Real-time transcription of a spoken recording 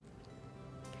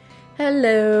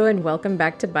Hello, and welcome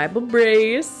back to Bible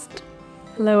Braced.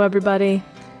 Hello, everybody.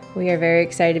 We are very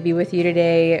excited to be with you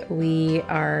today. We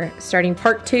are starting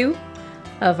part 2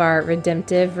 of our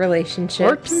Redemptive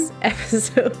Relationships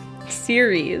episode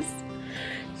series.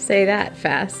 Say that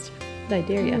fast. I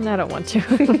dare you. I don't want to.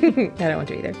 I don't want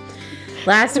to either.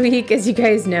 Last week, as you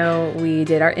guys know, we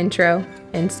did our intro,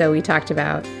 and so we talked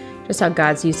about just how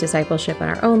God's used discipleship in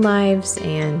our own lives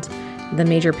and the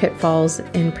major pitfalls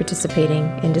in participating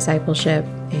in discipleship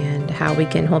and how we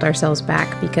can hold ourselves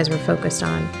back because we're focused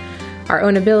on our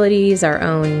own abilities, our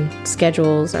own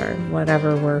schedules, or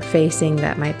whatever we're facing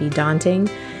that might be daunting,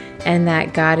 and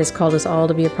that God has called us all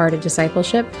to be a part of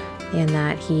discipleship and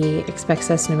that He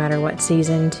expects us, no matter what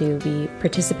season, to be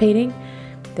participating.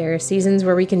 There are seasons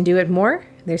where we can do it more.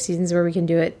 There are seasons where we can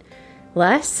do it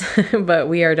less, but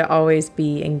we are to always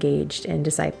be engaged in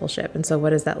discipleship. And so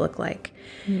what does that look like?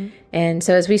 Mm-hmm. And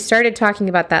so as we started talking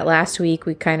about that last week,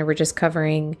 we kind of were just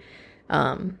covering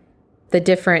the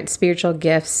different spiritual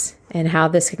gifts and how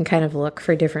this can kind of look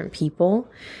for different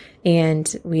people.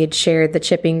 And we had shared the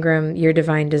Chip Ingram Your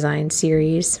Divine Design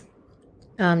series,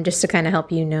 just to kind of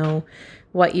help you know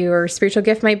what your spiritual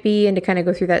gift might be and to kind of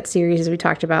go through that series as we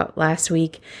talked about last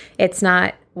week. It's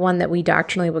not one that we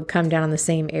doctrinally would come down on the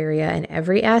same area in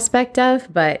every aspect of,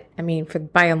 but I mean,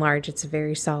 by and large, it's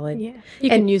very solid. Yeah, you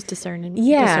can use discernment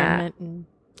and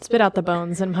spit out the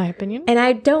bones, in my opinion. And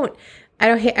I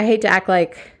hate to act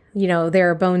like, there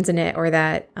are bones in it, or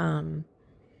that,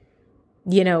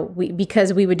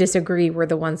 because we would disagree, we're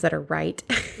the ones that are right.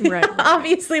 Right.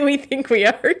 Obviously, we think we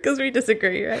are because we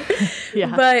disagree, right?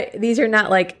 Yeah. But these are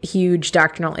not like huge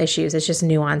doctrinal issues. It's just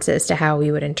nuances to how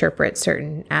we would interpret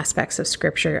certain aspects of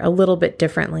Scripture a little bit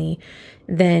differently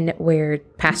than where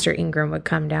Pastor Ingram would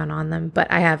come down on them.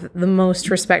 But I have the most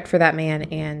respect for that man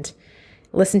and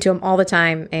listen to him all the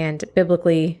time. And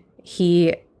biblically,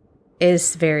 he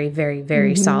is very, very,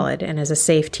 very solid and is a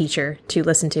safe teacher to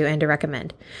listen to and to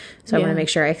recommend. So I want to make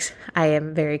sure I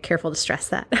am very careful to stress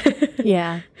that.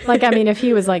 Yeah. Like, I mean, if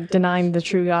he was like denying the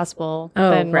true gospel,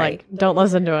 then like, don't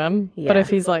listen to him. Yeah. But if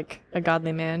he's like a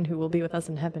godly man who will be with us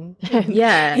in heaven, he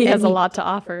has a lot to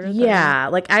offer. Yeah.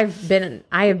 Like I have been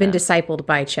discipled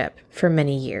by Chip for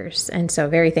many years. And so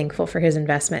very thankful for his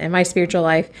investment in my spiritual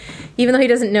life. Even though he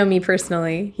doesn't know me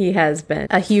personally, he has been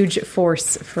a huge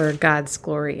force for God's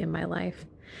glory in my life.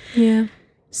 Yeah.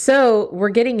 So we're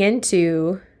getting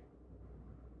into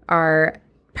our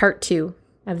part 2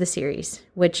 of the series,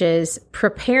 which is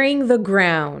preparing the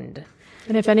ground.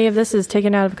 And if any of this is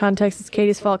taken out of context, it's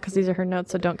Katie's fault because these are her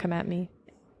notes, so don't come at me.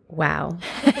 Wow.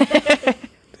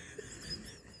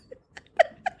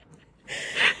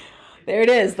 There it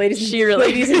is,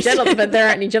 ladies and gentlemen, but there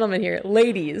aren't any gentlemen here.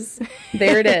 Ladies,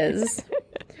 there it is.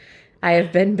 I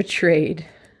have been betrayed.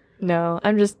 No,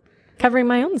 I'm just covering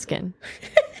my own skin.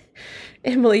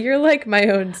 Emily, you're like my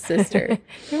own sister.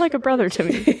 You're like a brother to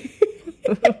me.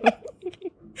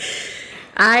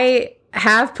 I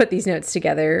have put these notes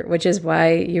together, which is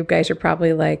why you guys are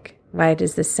probably like, why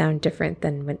does this sound different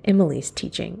than when Emily's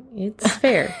teaching? It's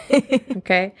fair.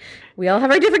 Okay? We all have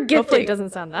our different gifting. Hopefully it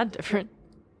doesn't sound that different.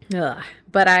 Ugh.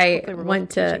 But I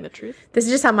want to. The truth. This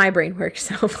is just how my brain works.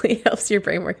 So hopefully it helps your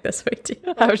brain work this way too.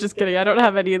 I was just kidding. I don't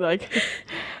have any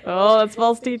that's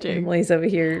false teaching. Emily's over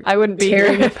here. I wouldn't be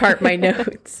tearing apart my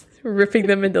notes, ripping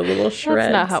them into little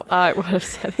shreds. That's not how I would have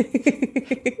said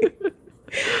it.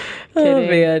 Oh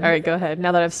man! All right, go ahead.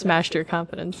 Now that I've smashed your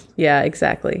confidence. Yeah,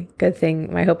 exactly. Good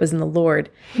thing my hope is in the Lord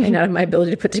and not in my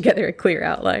ability to put together a clear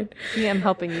outline. Yeah, I'm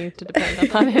helping you to depend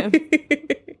upon Him.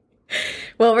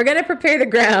 Well, we're going to prepare the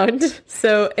ground.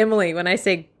 So, Emily, when I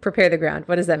say prepare the ground,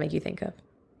 what does that make you think of?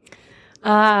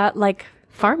 Like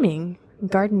farming,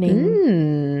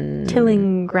 gardening,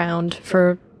 tilling ground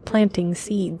for planting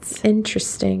seeds.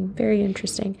 Interesting. Very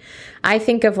interesting. I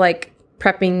think of like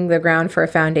prepping the ground for a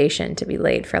foundation to be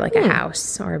laid for like a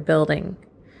house or a building.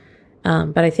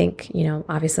 But I think,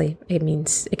 obviously it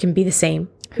means it can be the same.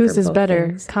 Whose is better?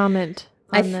 Things. Comment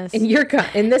on this.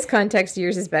 In this context,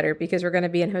 yours is better because we're going to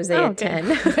be in Hosea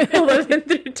 10, 11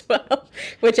 through 12,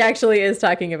 which actually is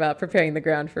talking about preparing the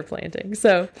ground for planting.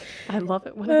 So I love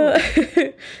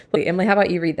it. Emily, how about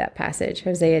you read that passage?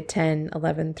 Hosea 10,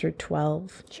 11 through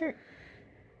 12. Sure.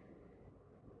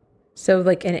 So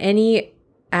like in any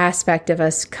aspect of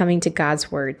us coming to God's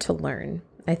word to learn,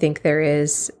 I think there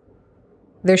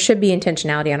should be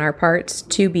intentionality on our parts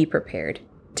to be prepared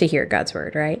to hear God's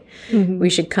word, right? Mm-hmm. We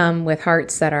should come with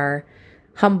hearts that are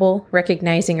humble,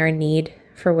 recognizing our need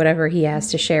for whatever He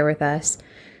has to share with us.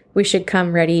 We should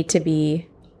come ready to be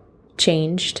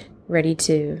changed, ready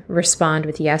to respond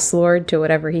with yes, Lord, to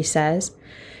whatever He says.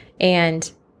 And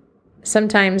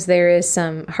sometimes there is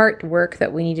some heart work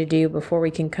that we need to do before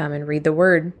we can come and read the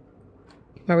word,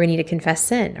 or we need to confess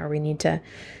sin, or we need to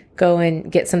go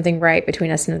and get something right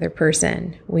between us and another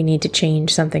person. We need to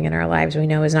change something in our lives we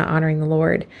know is not honoring the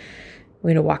Lord.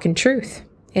 We need to walk in truth.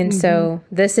 And so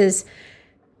this is,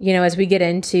 as we get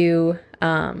into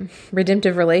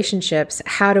redemptive relationships,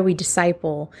 how do we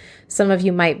disciple? Some of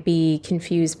you might be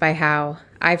confused by how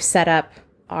I've set up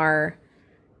our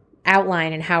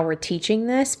outline and how we're teaching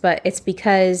this, but it's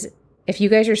because if you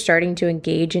guys are starting to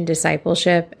engage in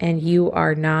discipleship and you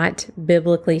are not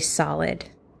biblically solid,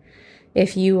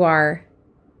 if you are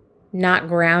not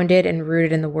grounded and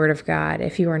rooted in the Word of God,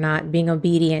 if you are not being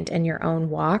obedient in your own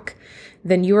walk,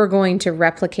 then you are going to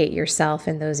replicate yourself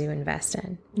in those you invest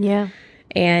in. Yeah.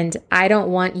 And I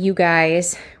don't want you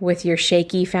guys with your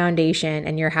shaky foundation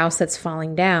and your house that's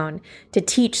falling down to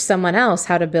teach someone else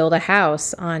how to build a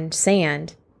house on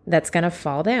sand that's going to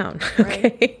fall down.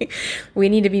 Okay. Right. We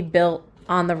need to be built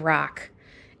on the rock.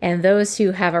 And those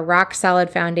who have a rock solid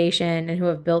foundation and who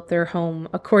have built their home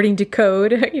according to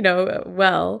code,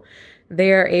 well,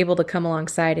 they are able to come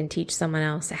alongside and teach someone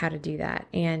else how to do that.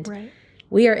 And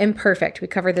we are imperfect. We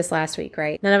covered this last week,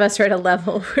 right? None of us are at a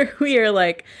level where we are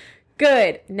like,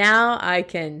 good, now I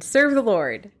can serve the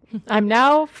Lord. I'm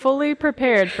now fully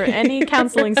prepared for any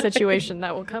counseling situation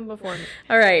that will come before me.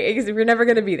 All right. You're never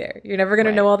going to be there. You're never going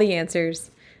to know all the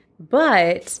answers.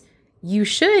 But you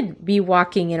should be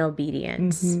walking in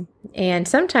obedience. And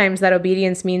sometimes that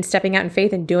obedience means stepping out in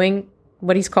faith and doing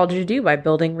what he's called you to do by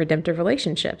building redemptive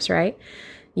relationships, right?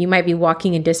 You might be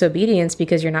walking in disobedience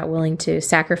because you're not willing to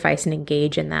sacrifice and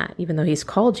engage in that, even though he's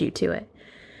called you to it.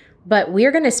 But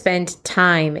we're going to spend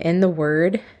time in the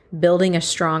Word building a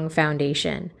strong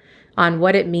foundation on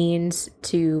what it means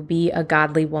to be a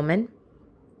godly woman,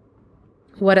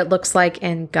 what it looks like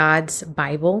in God's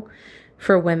Bible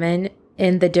for women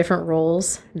in the different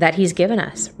roles that he's given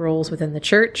us, roles within the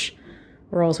church,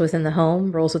 roles within the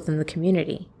home, roles within the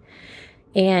community.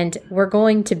 And we're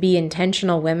going to be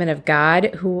intentional women of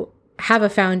God who have a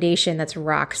foundation that's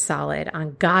rock solid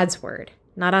on God's word,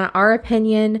 not on our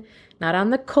opinion, not on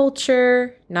the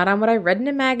culture, not on what I read in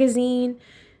a magazine,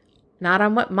 not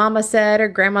on what mama said or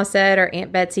grandma said or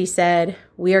Aunt Betsy said.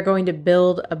 We are going to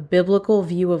build a biblical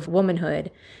view of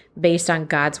womanhood based on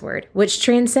God's word, which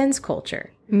transcends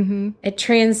culture. It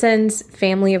transcends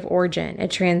family of origin.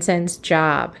 It transcends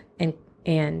job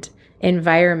and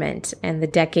environment and the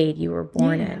decade you were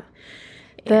born in.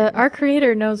 Our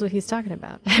Creator knows what he's talking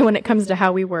about when it comes to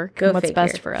how we work and what's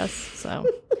best for us. So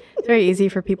it's very easy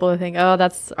for people to think, oh,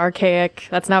 that's archaic.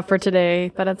 That's not for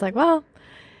today. But it's like, well,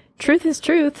 truth is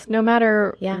truth, no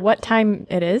matter what time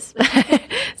it is.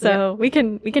 So we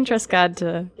can trust God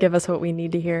to give us what we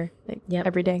need to hear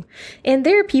every day. And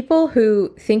there are people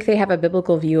who think they have a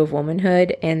biblical view of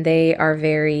womanhood, and they are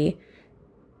very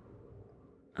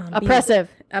oppressive.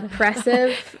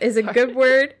 Oppressive is a good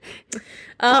word.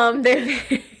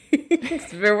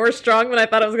 It's very more strong than I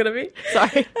thought it was going to be.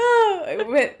 Sorry.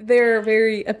 But there are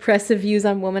very oppressive views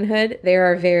on womanhood.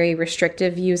 There are very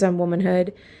restrictive views on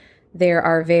womanhood. There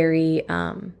are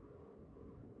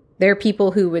there are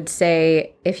people who would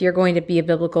say, if you're going to be a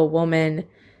biblical woman,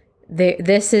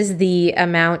 this is the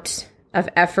amount of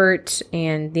effort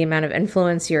and the amount of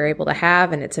influence you're able to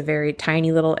have, and it's a very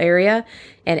tiny little area,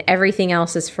 and everything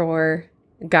else is for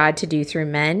God to do through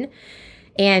men.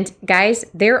 And guys,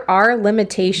 there are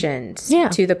limitations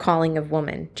to the calling of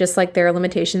woman, just like there are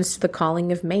limitations to the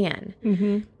calling of man.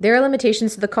 There are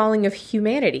limitations to the calling of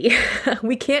humanity.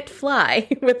 We can't fly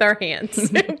with our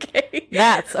hands. Okay,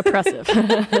 that's oppressive.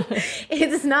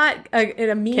 It's not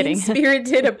a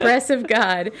mean-spirited, oppressive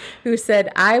God who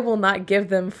said, "I will not give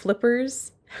them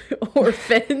flippers or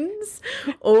fins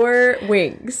or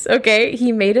wings." Okay,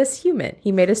 he made us human.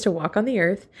 He made us to walk on the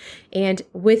earth, and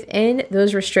within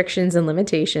those restrictions and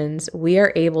limitations, we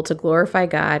are able to glorify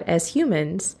God as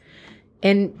humans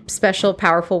in special,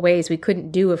 powerful ways we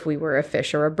couldn't do if we were a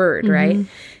fish or a bird, right?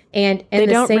 And in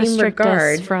the same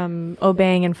regard, us from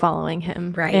obeying and following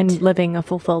him, and living a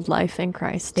fulfilled life in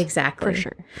Christ. Exactly, for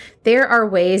sure. There are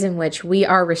ways in which we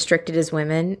are restricted as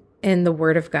women in the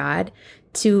Word of God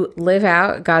to live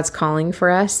out God's calling for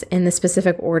us in the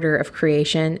specific order of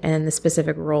creation and the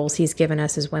specific roles he's given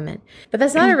us as women. But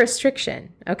that's not a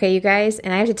restriction, okay, you guys?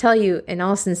 And I have to tell you in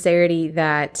all sincerity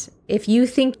that if you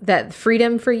think that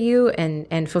freedom for you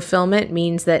and fulfillment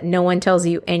means that no one tells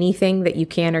you anything that you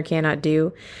can or cannot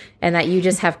do, and that you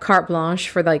just have carte blanche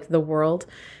for like the world,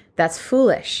 that's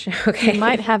foolish, okay? You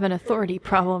might have an authority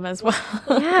problem as well.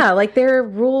 Yeah, like there are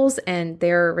rules and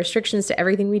there are restrictions to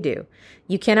everything we do.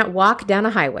 You cannot walk down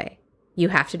a highway. You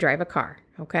have to drive a car,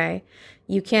 okay?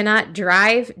 You cannot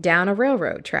drive down a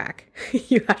railroad track.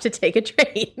 You have to take a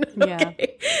train.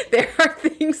 Okay? Yeah. There are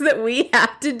things that we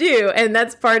have to do, and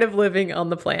that's part of living on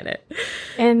the planet.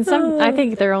 And I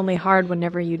think they're only hard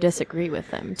whenever you disagree with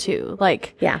them too.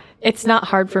 Like, yeah, it's not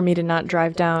hard for me to not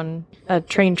drive down a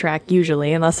train track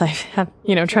usually, unless I have,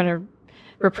 trying to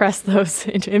repress those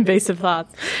invasive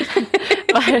thoughts.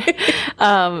 But,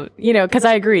 because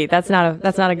I agree, that's not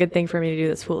a good thing for me to do.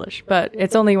 That's foolish. But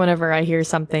it's only whenever I hear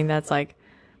something that's like,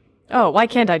 oh, why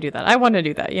can't I do that? I want to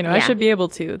do that. I should be able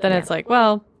to. Then it's like,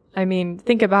 well, I mean,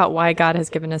 think about why God has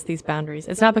given us these boundaries.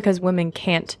 It's not because women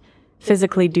can't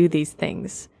physically do these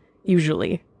things.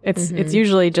 Usually it's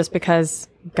usually just because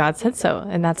God said so,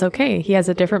 and that's okay. He has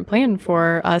a different plan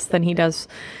for us than he does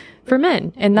for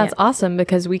men. And that's awesome,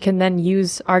 because we can then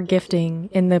use our gifting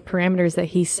in the parameters that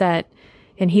he set,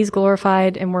 and he's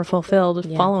glorified and we're fulfilled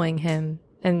following him.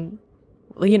 And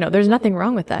there's nothing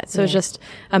wrong with that. So it's just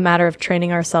a matter of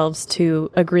training ourselves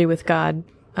to agree with God,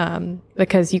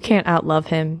 because you can't outlove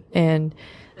him. And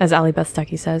as Ali Beth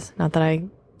Stuckey says, not that I,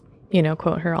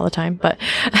 quote her all the time, but,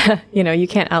 you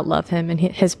can't outlove him, and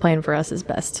his plan for us is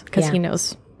best, because he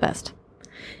knows best.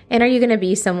 And are you going to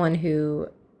be someone who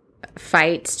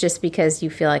fights just because you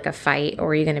feel like a fight, or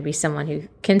are you going to be someone who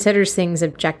considers things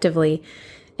objectively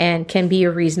and can be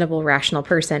a reasonable, rational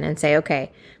person and say,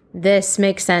 okay, this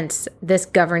makes sense. This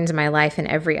governs my life in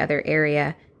every other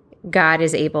area. God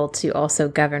is able to also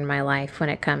govern my life when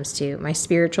it comes to my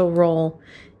spiritual role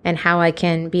and how I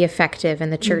can be effective in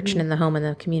the church and in the home and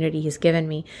the community he's given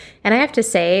me. And I have to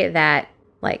say that,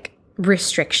 like,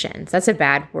 restrictions, that's a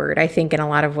bad word, I think, in a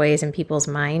lot of ways in people's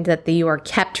mind, that you are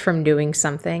kept from doing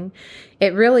something.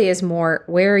 It really is more,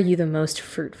 where are you the most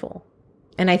fruitful?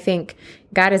 And I think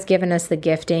God has given us the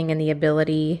gifting and the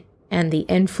ability and the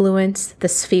influence, the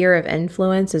sphere of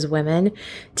influence as women,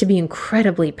 to be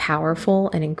incredibly powerful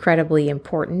and incredibly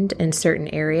important in certain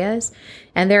areas.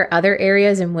 And there are other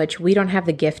areas in which we don't have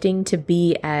the gifting to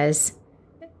be as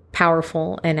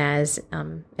powerful and as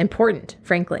important,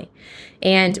 frankly.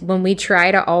 And when we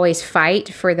try to always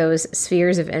fight for those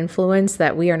spheres of influence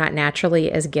that we are not naturally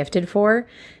as gifted for,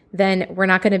 then we're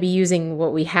not going to be using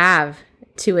what we have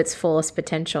to its fullest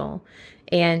potential.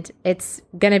 And it's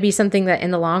going to be something that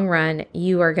in the long run,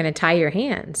 you are going to tie your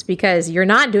hands, because you're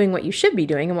not doing what you should be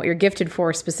doing and what you're gifted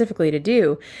for specifically to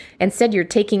do. Instead, you're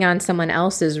taking on someone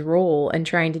else's role and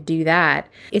trying to do that.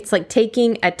 It's like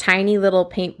taking a tiny little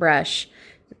paintbrush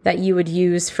that you would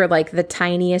use for like the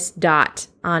tiniest dot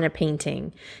on a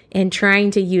painting and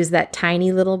trying to use that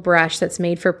tiny little brush that's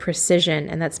made for precision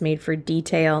and that's made for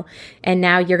detail. And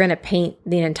now you're going to paint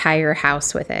the entire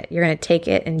house with it. You're going to take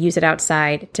it and use it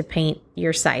outside to paint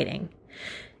your siding.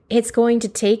 It's going to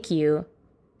take you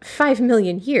 5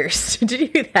 million years to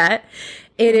do that.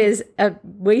 It is a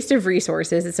waste of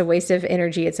resources. It's a waste of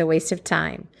energy. It's a waste of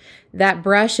time. That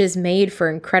brush is made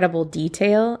for incredible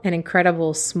detail and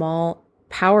incredible small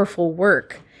powerful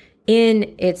work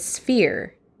in its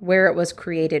sphere where it was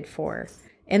created for.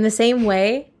 In the same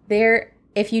way,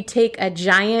 if you take a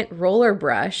giant roller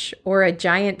brush or a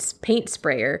giant paint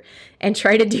sprayer and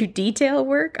try to do detail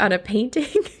work on a painting,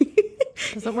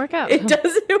 doesn't work out. It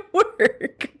doesn't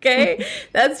work. Okay.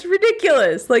 That's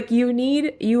ridiculous. Like,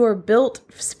 you are built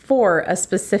for a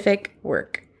specific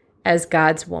work as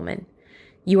God's woman.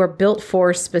 You are built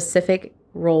for specific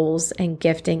roles and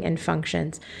gifting and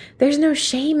functions. There's no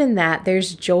shame in that.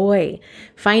 There's joy.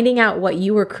 Finding out what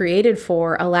you were created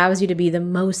for allows you to be the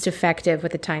most effective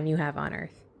with the time you have on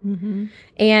earth. Mm-hmm.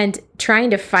 And trying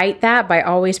to fight that by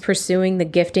always pursuing the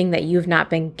gifting that you've not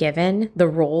been given, the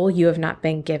role you have not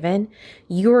been given,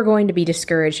 you are going to be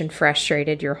discouraged and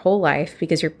frustrated your whole life,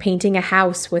 because you're painting a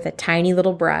house with a tiny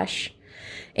little brush,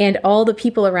 and all the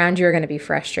people around you are going to be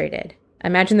frustrated.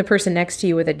 Imagine the person next to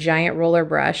you with a giant roller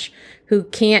brush who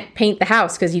can't paint the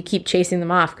house because you keep chasing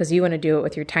them off because you want to do it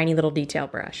with your tiny little detail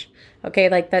brush. Okay,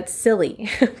 like, that's silly.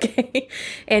 Okay,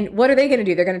 and what are they going to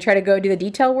do? They're going to try to go do the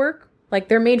detail work? Like,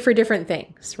 they're made for different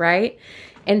things, right?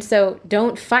 And so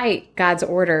don't fight God's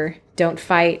order. Don't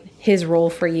fight his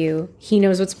role for you. He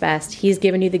knows what's best. He's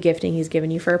given you the gifting. He's given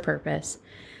you for a purpose.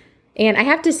 And I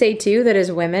have to say, too, that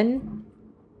as women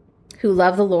who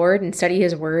love the Lord and study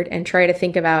his word and try to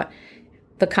think about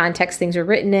the context things are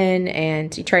written in,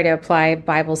 and you try to apply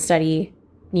Bible study,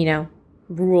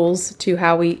 rules to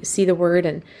how we see the word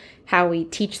and how we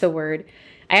teach the word,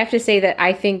 I have to say that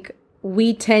I think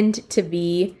we tend to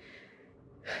be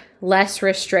less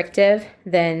restrictive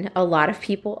than a lot of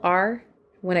people are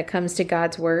when it comes to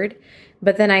God's word.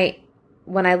 But then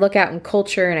when I look out in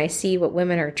culture and I see what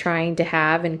women are trying to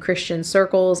have in Christian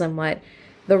circles and what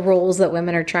the roles that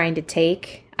women are trying to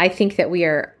take, I think that we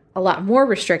are a lot more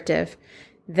restrictive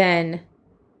than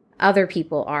other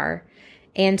people are.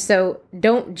 And so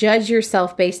don't judge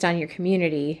yourself based on your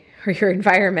community or your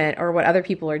environment or what other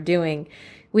people are doing.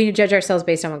 We need to judge ourselves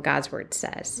based on what God's word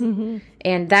says. Mm-hmm.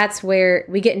 And that's where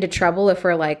we get into trouble if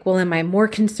we're like, well, am I more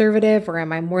conservative or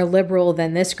am I more liberal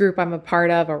than this group I'm a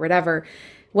part of or whatever?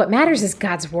 What matters is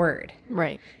God's word.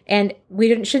 Right. And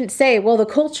we shouldn't say, well, the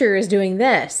culture is doing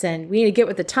this and we need to get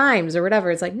with the times or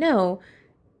whatever. It's like, no,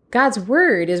 God's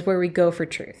word is where we go for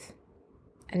truth.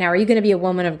 And now, are you going to be a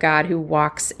woman of God who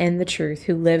walks in the truth,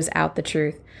 who lives out the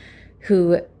truth,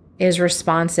 who is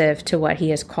responsive to what he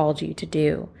has called you to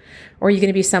do? Or are you going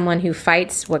to be someone who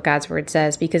fights what God's word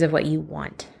says because of what you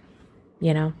want?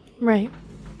 You know? Right.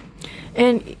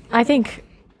 And I think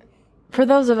for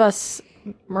those of us,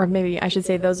 or maybe I should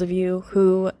say those of you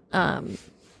who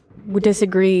would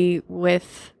disagree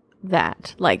with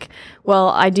that, like, well,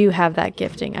 I do have that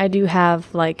gifting. I do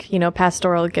have, like,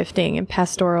 pastoral gifting and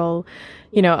pastoral,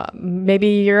 maybe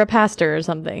you're a pastor or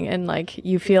something and like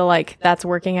you feel like that's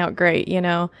working out great,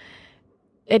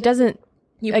 it doesn't.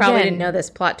 You probably didn't know this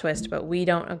plot twist, but we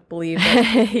don't believe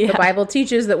that the Bible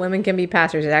teaches that women can be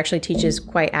pastors. It actually teaches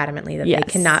quite adamantly that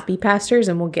they cannot be pastors,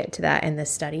 and we'll get to that in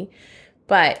this study.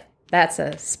 But that's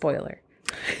a spoiler.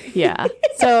 Yeah.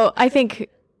 So I think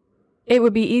it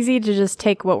would be easy to just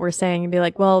take what we're saying and be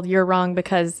like, well, you're wrong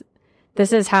because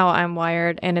this is how I'm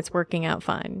wired and it's working out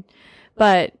fine.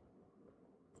 But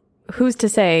who's to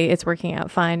say it's working out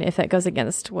fine if it goes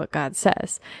against what God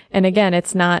says? And again,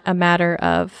 it's not a matter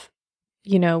of,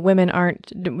 women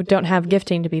don't have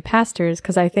gifting to be pastors,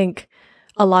 because I think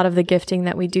a lot of the gifting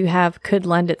that we do have could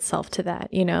lend itself to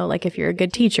that, like if you're a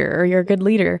good teacher or you're a good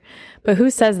leader. But who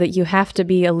says that you have to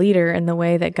be a leader in the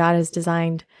way that God has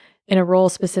designed in a role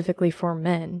specifically for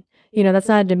men? That's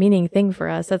not a demeaning thing for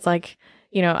us. That's like,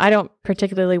 I don't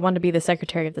particularly want to be the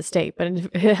Secretary of the State, but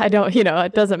I don't,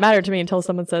 it doesn't matter to me until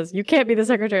someone says, you can't be the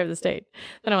Secretary of the State.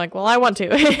 Then I'm like, well, I want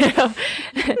to,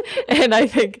 and I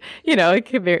think,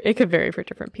 it could vary for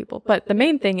different people. But the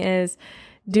main thing is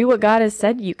do what God has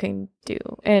said you can do.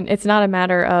 And it's not a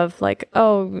matter of like,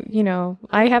 oh,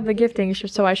 I have the gifting,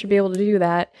 so I should be able to do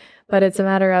that. But it's a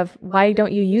matter of why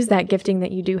don't you use that gifting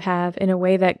that you do have in a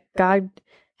way that God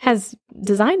has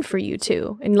designed for you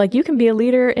to. And like, you can be a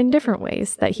leader in different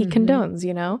ways that he condones,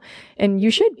 and you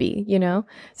should be,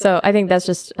 So I think that's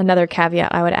just another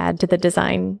caveat I would add to the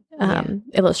design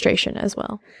illustration as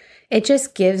well. It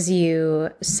just gives you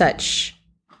such,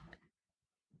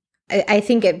 I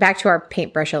think back to our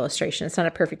paintbrush illustration. It's not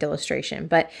a perfect illustration,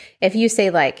 but if you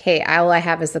say like, hey, all I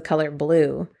have is the color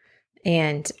blue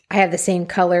and I have the same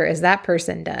color as that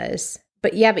person does,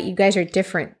 but you guys are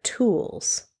different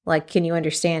tools. Like, can you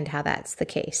understand how that's the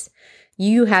case?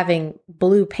 You having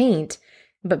blue paint,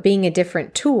 but being a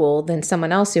different tool than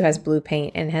someone else who has blue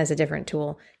paint and has a different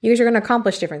tool, you guys are going to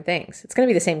accomplish different things. It's going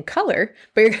to be the same color,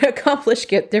 but you're going to accomplish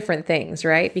different things,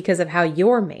 right? Because of how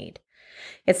you're made.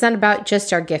 It's not about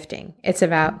just our gifting. It's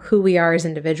about who we are as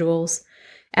individuals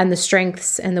and the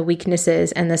strengths and the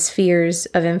weaknesses and the spheres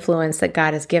of influence that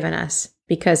God has given us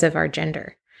because of our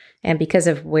gender and because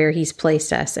of where he's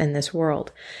placed us in this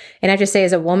world. And I just say,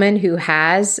 as a woman who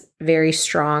has very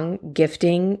strong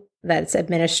gifting that's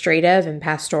administrative and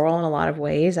pastoral in a lot of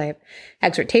ways, I have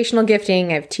exhortational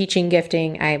gifting, I have teaching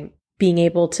gifting, I'm being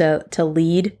able to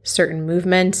lead certain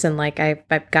movements, and like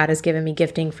God has given me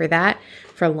gifting for that,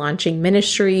 for launching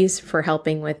ministries, for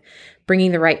helping with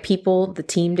bringing the right people, the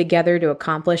team together to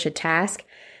accomplish a task.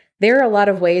 There are a lot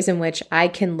of ways in which I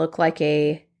can look like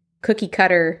a cookie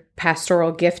cutter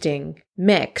pastoral gifting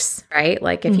mix, right?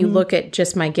 Like if you look at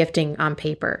just my gifting on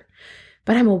paper,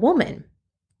 but I'm a woman.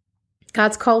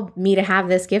 God's called me to have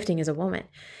this gifting as a woman.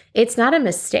 It's not a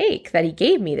mistake that he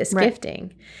gave me this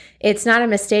gifting. It's not a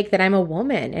mistake that I'm a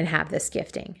woman and have this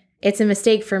gifting. It's a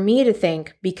mistake for me to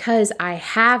think because I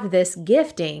have this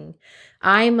gifting,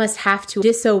 I must have to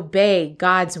disobey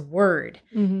God's word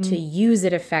to use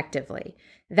it effectively.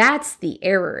 That's the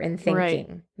error in thinking.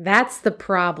 Right. That's the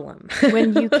problem.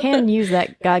 When you can use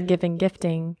that God-given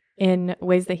gifting in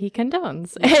ways that he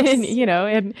condones, and,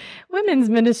 in women's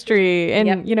ministry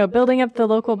and, building up the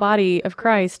local body of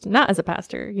Christ, not as a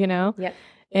pastor, Yep.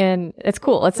 And it's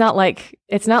cool. It's not like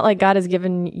God has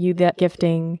given you that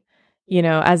gifting,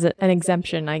 as an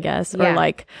exemption, I guess, or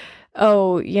like,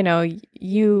 oh,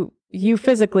 you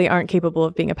physically aren't capable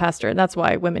of being a pastor, and that's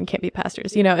why women can't be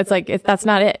pastors. It's like, that's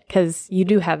not it, because you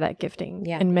do have that gifting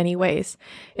in many ways.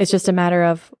 It's just a matter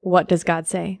of what does God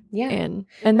say? Yeah.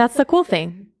 And that's the cool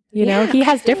thing. You know, he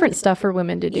has different stuff for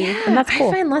women to do. And that's cool.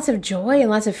 I find lots of joy and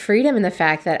lots of freedom in the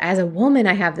fact that as a woman,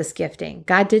 I have this gifting.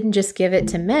 God didn't just give it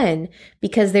to men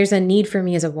because there's a need for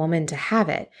me as a woman to have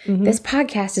it. This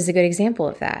podcast is a good example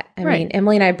of that. I mean,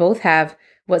 Emily and I both have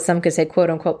what some could say, quote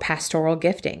unquote, pastoral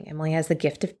gifting. Emily has the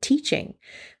gift of teaching.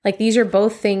 Like these are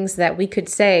both things that we could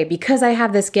say, because I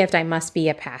have this gift, I must be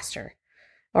a pastor,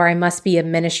 or I must be a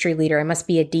ministry leader, I must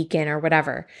be a deacon or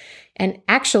whatever. And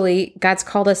actually, God's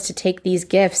called us to take these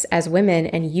gifts as women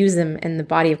and use them in the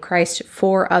body of Christ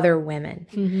for other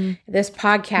women. This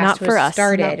podcast was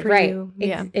started, right?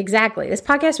 Yeah. Exactly. This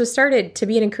podcast was started to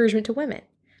be an encouragement to women.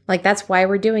 Like that's why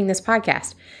we're doing this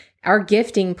podcast. Our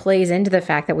gifting plays into the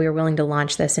fact that we are willing to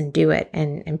launch this and do it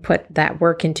and put that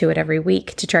work into it every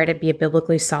week to try to be a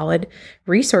biblically solid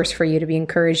resource for you to be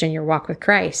encouraged in your walk with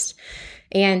Christ.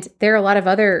 And there are a lot of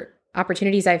other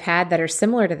opportunities I've had that are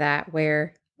similar to that,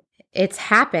 where it's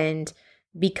happened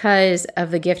because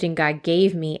of the gifting God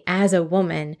gave me as a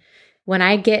woman. When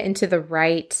I get into the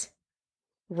right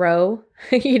row,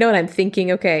 you know what I'm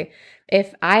thinking? Okay,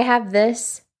 if I have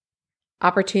this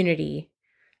opportunity,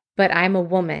 but I'm a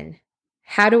woman,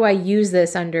 how do I use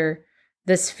this under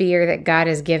the sphere that God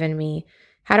has given me?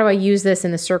 How do I use this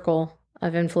in the circle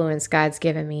of influence God's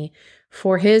given me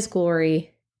for His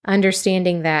glory,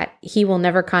 understanding that He will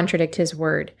never contradict His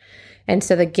word? And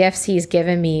so the gifts He's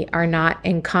given me are not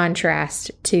in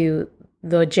contrast to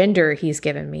the gender He's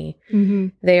given me.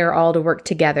 They are all to work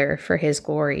together for His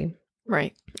glory.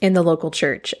 Right. In the local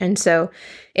church. And so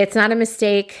it's not a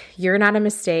mistake. You're not a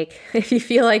mistake. If you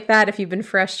feel like that, if you've been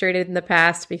frustrated in the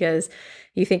past because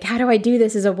you think, how do I do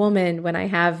this as a woman when I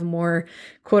have more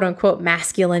quote unquote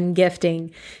masculine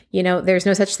gifting? You know, there's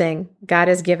no such thing. God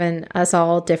has given us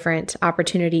all different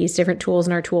opportunities, different tools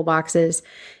in our toolboxes.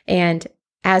 And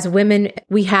as women,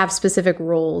 we have specific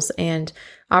roles and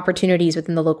opportunities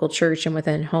within the local church and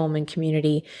within home and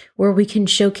community where we can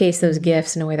showcase those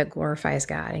gifts in a way that glorifies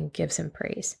God and gives Him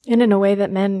praise. And in a way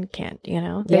that men can't, you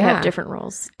know, they have different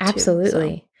roles.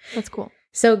 Absolutely. Too, so that's cool.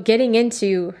 So getting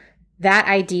into that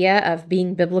idea of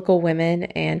being biblical women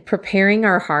and preparing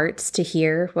our hearts to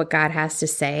hear what God has to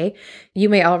say, you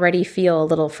may already feel a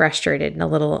little frustrated and a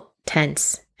little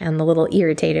tense and a little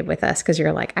irritated with us because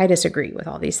you're like, I disagree with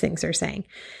all these things they're saying.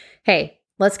 Hey,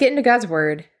 let's get into God's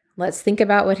word. Let's think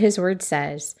about what His word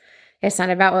says. It's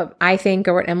not about what I think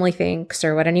or what Emily thinks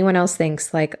or what anyone else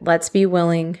thinks. Like, let's be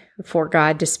willing for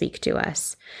God to speak to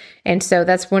us. And so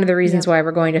that's one of the reasons why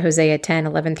we're going to Hosea 10,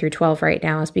 11 through 12 right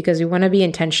now, is because we want to be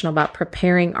intentional about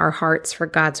preparing our hearts for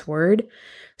God's word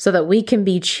so that we can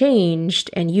be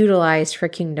changed and utilized for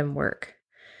kingdom work.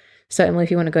 So Emily,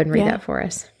 if you want to go ahead and read that for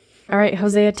us. All right,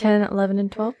 Hosea 10, 11, and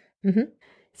 12. It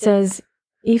says,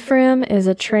 Ephraim is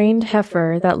a trained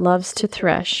heifer that loves to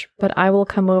thresh, but I will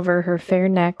come over her fair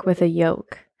neck with a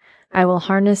yoke. I will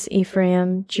harness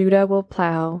Ephraim, Judah will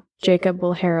plow, Jacob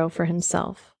will harrow for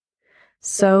himself.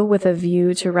 Sow with a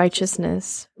view to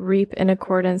righteousness, reap in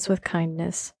accordance with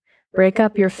kindness. Break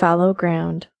up your fallow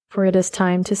ground, for it is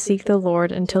time to seek the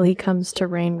Lord until He comes to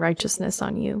rain righteousness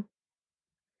on you.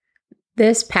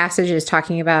 This passage is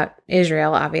talking about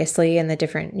Israel, obviously, and the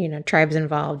different, tribes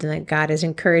involved, and that God is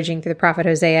encouraging through the prophet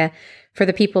Hosea for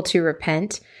the people to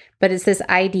repent. But it's this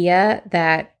idea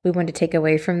that we want to take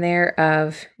away from there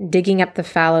of digging up the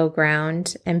fallow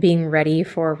ground and being ready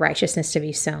for righteousness to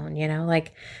be sown,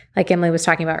 like Emily was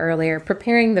talking about earlier,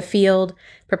 preparing the field,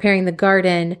 preparing the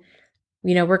garden.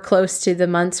 We're close to the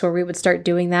months where we would start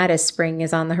doing that as spring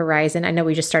is on the horizon. I know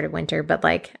we just started winter, but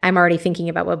I'm already thinking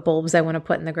about what bulbs I want to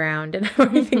put in the ground, and I'm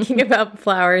already thinking about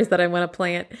flowers that I want to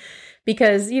plant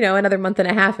because, another month and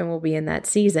a half and we'll be in that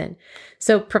season.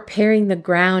 So preparing the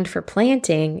ground for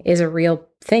planting is a real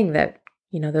thing that,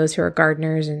 those who are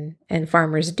gardeners and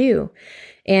farmers do.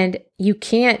 And you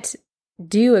can't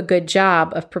do a good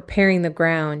job of preparing the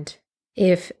ground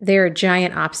if there are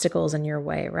giant obstacles in your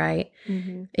way, right?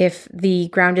 If the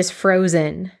ground is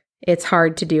frozen, it's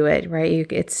hard to do it, right?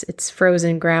 It's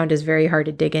frozen ground is very hard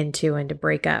to dig into and to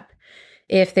break up.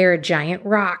 If there are giant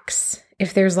rocks,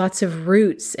 if there's lots of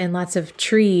roots and lots of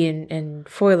tree and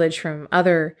foliage from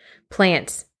other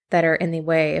plants that are in the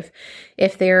way,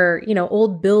 if there are,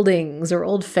 old buildings or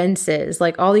old fences,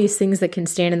 like all these things that can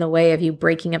stand in the way of you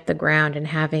breaking up the ground and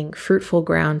having fruitful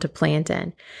ground to plant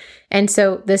in. And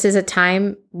so this is a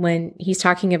time when he's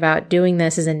talking about doing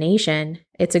this as a nation.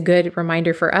 It's a good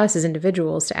reminder for us as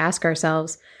individuals to ask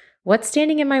ourselves, what's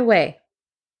standing in my way?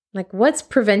 What's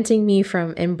preventing me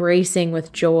from embracing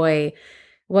with joy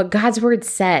what God's word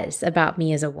says about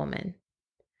me as a woman?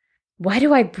 Why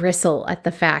do I bristle at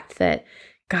the fact that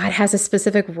God has a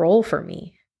specific role for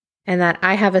me? and that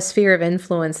I have a sphere of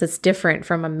influence that's different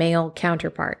from a male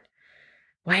counterpart.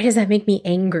 Why does that make me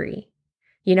angry?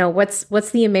 You know, what's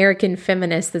the American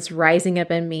feminist that's rising up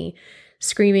in me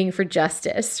screaming for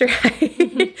justice,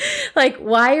 right? Like,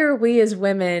 why are we as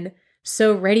women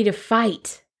so ready to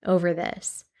fight over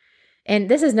this? And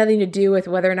this has nothing to do with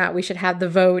whether or not we should have the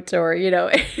vote or, you know,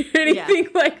 anything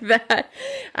like that.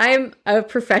 I'm a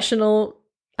professional.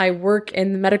 I work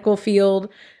in the medical field.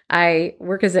 I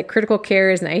work as a critical care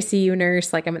as an ICU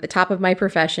nurse. Like, I'm at the top of my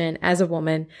profession as a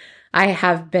woman. I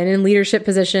have been in leadership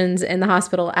positions in the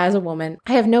hospital as a woman.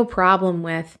 I have no problem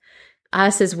with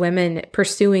us as women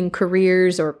pursuing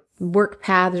careers or work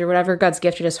paths or whatever God's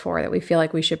gifted us for that we feel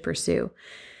like we should pursue.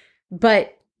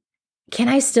 But can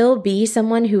I still be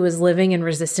someone who is living in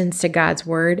resistance to God's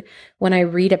word when I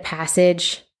read a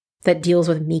passage that deals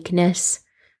with meekness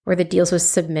or that deals with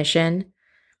submission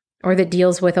or that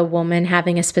deals with a woman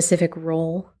having a specific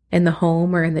role in the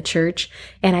home or in the church,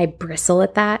 and I bristle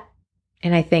at that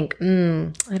and I think,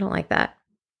 I don't like that.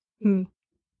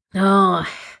 Oh,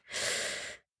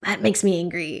 that makes me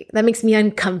angry. That makes me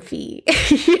uncomfy.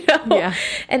 You know? Yeah.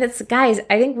 And it's, guys,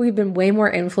 I think we've been way more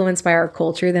influenced by our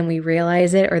culture than we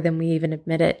realize it or than we even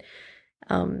admit it.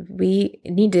 We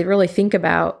need to really think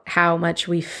about how much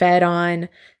we fed on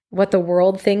what the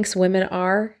world thinks women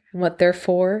are and what they're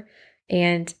for.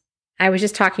 And I was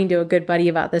just talking to a good buddy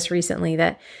about this recently,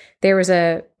 that there was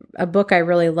a book I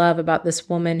really love about this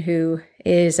woman who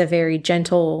is a very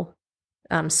gentle,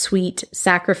 sweet,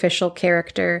 sacrificial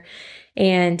character.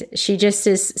 And she just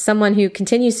is someone who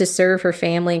continues to serve her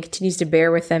family and continues to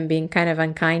bear with them being kind of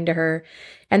unkind to her.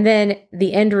 And then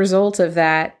the end result of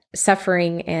that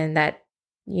suffering and that,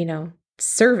 you know,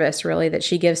 service really that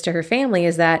she gives to her family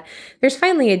is that there's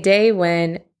finally a day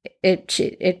when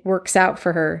it works out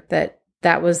for her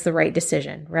that was the right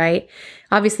decision, right?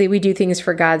 Obviously, we do things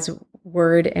for God's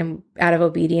word and out of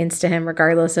obedience to him,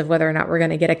 regardless of whether or not we're going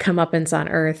to get a comeuppance on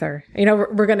earth or, you know,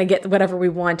 we're going to get whatever we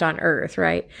want on earth,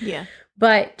 right? Yeah.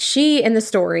 But she, in the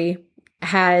story,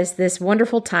 has this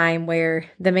wonderful time where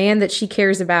the man that she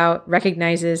cares about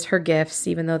recognizes her gifts,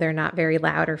 even though they're not very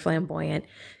loud or flamboyant,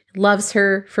 loves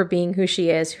her for being who she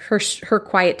is, her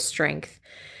quiet strength.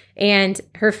 And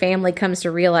her family comes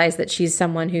to realize that she's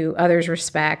someone who others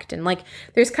respect. And like,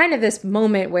 there's kind of this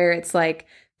moment where it's like,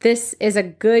 this is a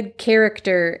good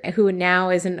character who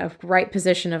now is in a right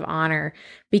position of honor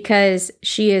because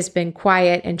she has been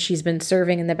quiet and she's been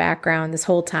serving in the background this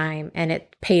whole time, and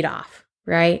it paid off,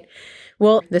 right?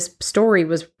 Well, this story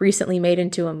was recently made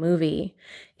into a movie,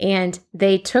 and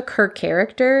they took her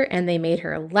character and they made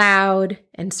her loud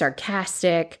and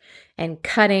sarcastic and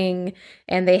cutting,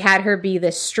 and they had her be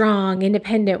this strong,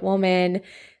 independent woman.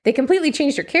 They completely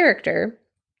changed her character.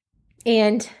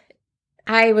 And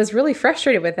I was really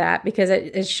frustrated with that because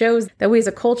it shows that we as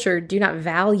a culture do not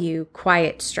value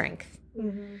quiet strength.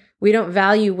 Mm-hmm. We don't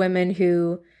value women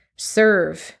who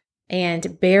serve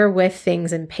and bear with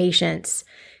things in patience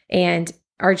and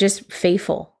are just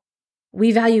faithful.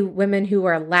 We value women who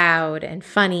are loud and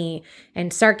funny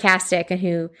and sarcastic and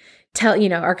who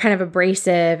are kind of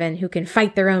abrasive and who can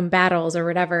fight their own battles or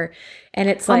whatever. And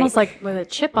it's almost like with a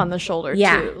chip on the shoulder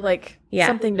too, like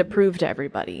something to prove to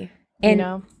everybody, you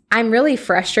know? I'm really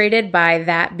frustrated by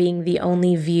that being the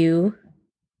only view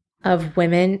of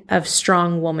women, of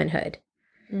strong womanhood.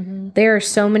 Mm-hmm. There are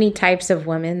so many types of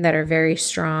women that are very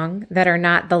strong that are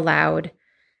not the loud,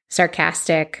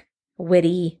 sarcastic,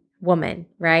 witty woman,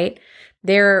 right?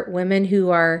 There are women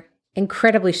who are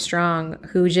incredibly strong,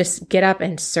 who just get up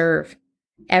and serve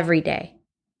every day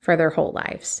for their whole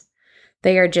lives.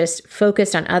 They are just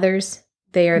focused on others.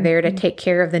 They are there to take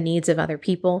care of the needs of other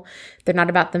people. They're not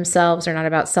about themselves. They're not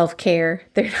about self-care.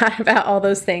 They're not about all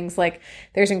those things. Like,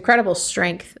 there's incredible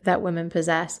strength that women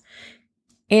possess.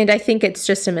 And I think it's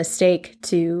just a mistake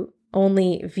to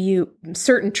only view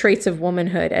certain traits of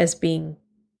womanhood as being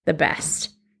the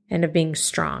best and of being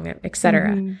strong, et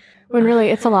cetera. Mm-hmm. When really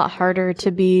it's a lot harder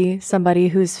to be somebody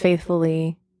who's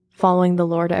faithfully following the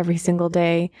Lord every single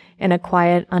day in a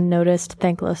quiet, unnoticed,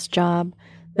 thankless job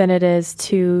than it is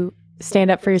to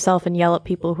stand up for yourself and yell at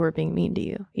people who are being mean to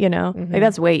you, you know? Mm-hmm. Like,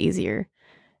 that's way easier.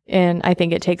 And I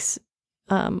think it takes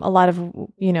a lot of,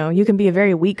 you can be a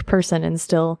very weak person and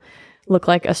still look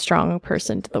like a strong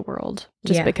person to the world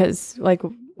just because, like,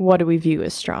 what do we view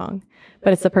as strong?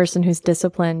 But it's the person who's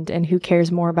disciplined and who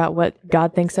cares more about what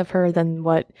God thinks of her than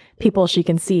what people she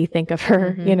can see think of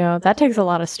her. Mm-hmm. That takes a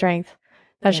lot of strength.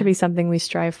 That should be something we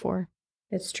strive for.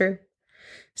 It's true.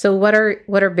 So what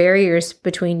are barriers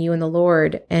between you and the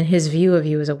Lord and his view of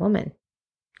you as a woman?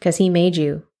 Because he made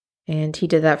you and he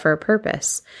did that for a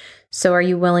purpose. So are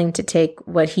you willing to take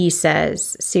what he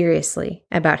says seriously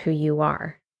about who you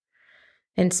are?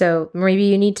 And so maybe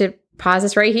you need to pause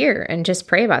this right here and just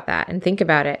pray about that and think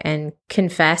about it and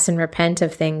confess and repent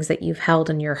of things that you've held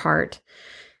in your heart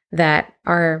that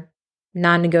are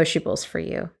non-negotiables for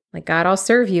you. Like, God, I'll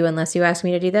serve you unless you ask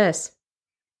me to do this.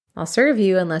 I'll serve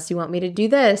you unless you want me to do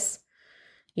this.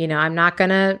 I'm not going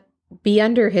to be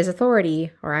under his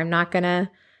authority, or I'm not going to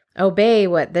obey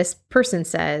what this person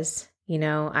says.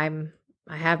 I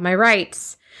have my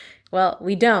rights. Well,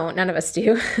 we don't. None of us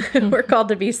do. We're called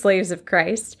to be slaves of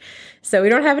Christ. So we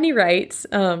don't have any rights.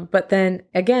 But then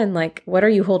again, like, what are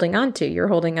you holding on to? You're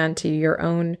holding on to your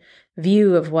own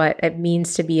view of what it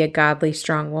means to be a godly,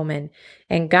 strong woman.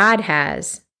 And God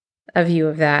has a view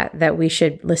of that we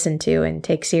should listen to and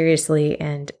take seriously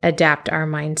and adapt our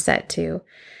mindset to,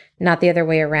 not the other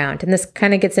way around. And this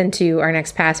kind of gets into our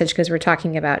next passage because we're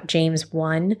talking about James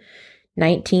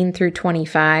 1:19 through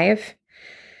 25.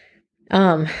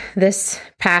 This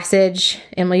passage,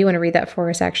 Emily, you want to read that for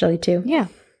us actually too? Yeah.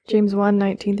 James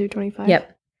 1:19 through 25.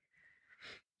 Yep.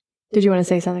 Did you want to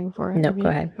say something before? No, go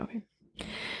ahead. Okay.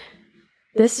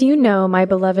 This you know, my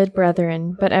beloved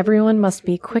brethren, but everyone must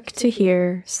be quick to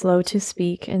hear, slow to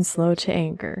speak, and slow to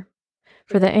anger.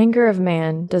 For the anger of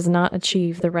man does not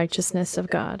achieve the righteousness of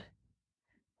God.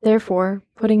 Therefore,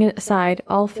 putting aside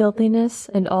all filthiness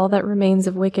and all that remains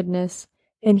of wickedness,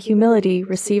 in humility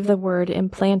receive the word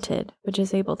implanted, which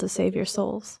is able to save your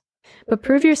souls. But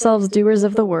prove yourselves doers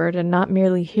of the word, and not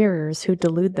merely hearers who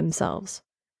delude themselves.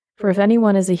 For if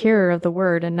anyone is a hearer of the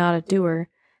word and not a doer,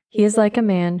 he is like a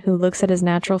man who looks at his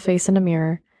natural face in a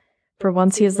mirror. For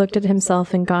once he has looked at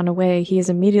himself and gone away, he has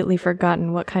immediately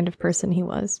forgotten what kind of person he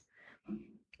was.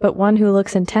 But one who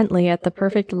looks intently at the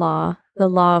perfect law, the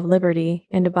law of liberty,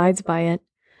 and abides by it,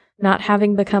 not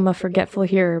having become a forgetful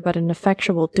hearer but an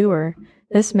effectual doer,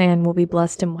 this man will be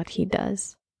blessed in what he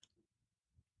does.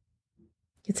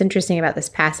 It's interesting about this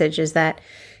passage is that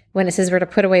when it says we're to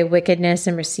put away wickedness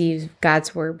and receive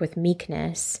God's word with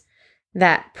meekness,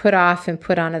 that put off and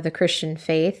put on of the Christian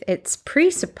faith, it's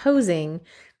presupposing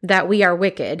that we are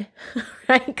wicked,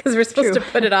 right? Because we're supposed to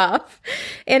put it off.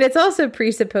 And it's also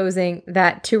presupposing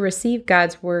that to receive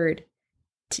God's word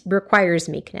requires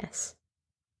meekness.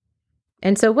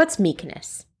 And so what's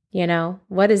meekness?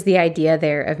 What is the idea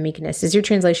there of meekness? Does your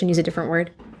translation use a different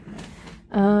word?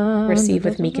 Receive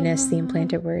with meekness, the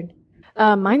implanted word.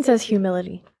 Mine says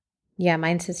humility. Yeah,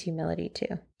 mine says humility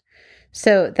too.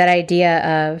 So that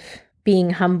idea of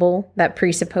being humble, that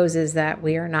presupposes that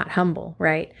we are not humble,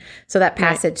 right? So that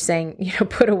passage saying,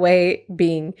 put away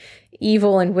being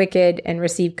evil and wicked and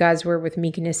receive God's word with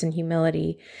meekness and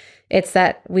humility. It's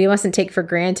that we mustn't take for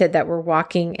granted that we're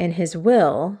walking in his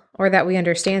will or that we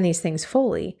understand these things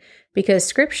fully, because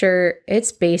scripture,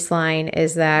 its baseline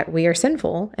is that we are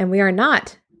sinful and we are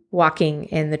not walking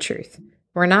in the truth.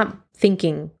 We're not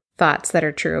thinking thoughts that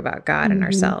are true about God and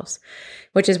ourselves,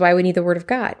 which is why we need the word of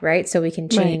God, right? So we can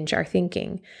change our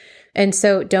thinking. And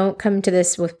so don't come to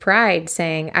this with pride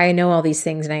saying, I know all these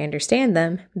things and I understand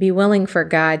them. Be willing for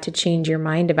God to change your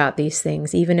mind about these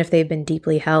things, even if they've been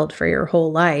deeply held for your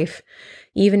whole life.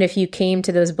 Even if you came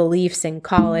to those beliefs in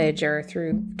college or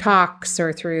through talks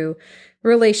or through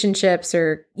relationships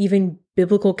or even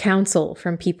biblical counsel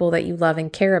from people that you love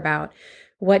and care about,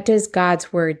 what does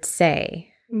God's word say?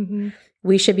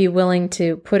 We should be willing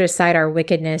to put aside our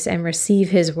wickedness and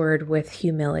receive his word with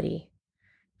humility,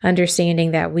 understanding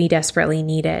that we desperately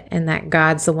need it and that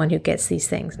God's the one who gets these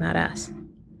things, not us.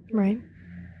 Right.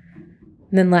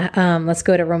 And then let's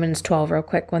go to Romans 12 real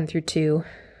quick, 1-2.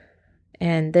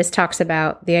 And this talks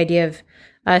about the idea of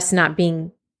us not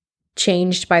being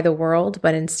changed by the world,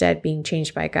 but instead being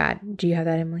changed by God. Do you have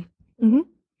that, Emily?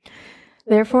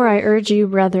 Therefore, I urge you,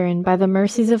 brethren, by the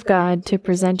mercies of God, to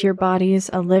present your bodies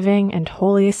a living and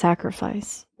holy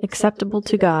sacrifice, acceptable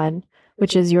to God,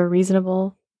 which is your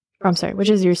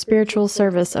spiritual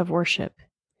service of worship.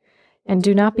 And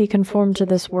do not be conformed to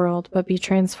this world, but be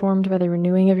transformed by the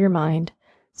renewing of your mind,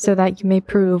 so that you may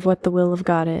prove what the will of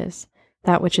God is,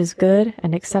 that which is good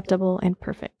and acceptable and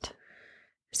perfect.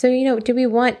 So, do we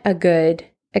want a good,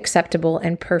 acceptable,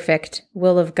 and perfect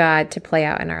will of God to play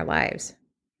out in our lives?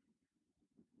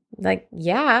 Like,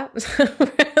 yeah,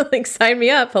 like sign me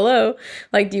up. Hello.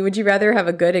 Like, would you rather have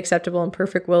a good, acceptable, and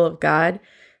perfect will of God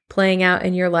playing out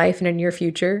in your life and in your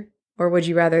future? Or would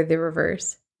you rather the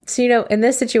reverse? So, in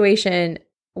this situation,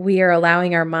 we are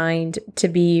allowing our mind to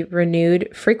be renewed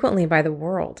frequently by the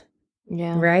world.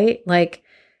 Yeah. Right? Like,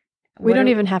 We don't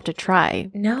even have to try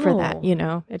No. for that,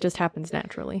 it just happens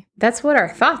naturally. That's what our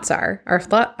thoughts are. Our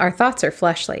thoughts are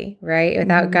fleshly, right?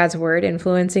 Without God's word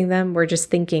influencing them, we're just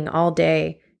thinking all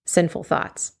day sinful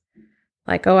thoughts.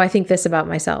 Like, oh, I think this about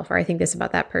myself, or I think this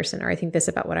about that person, or I think this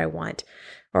about what I want,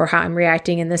 or how I'm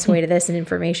reacting in this way to this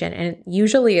information. And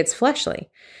usually it's fleshly.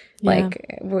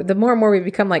 Like the more and more we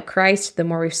become like Christ, the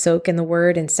more we soak in the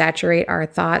word and saturate our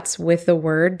thoughts with the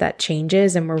word, that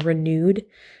changes and we're renewed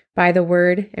by the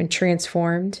word and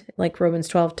transformed, like Romans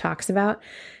 12 talks about.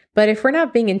 But if we're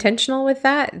not being intentional with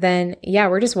that, then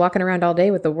we're just walking around all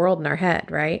day with the world in our head,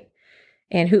 right?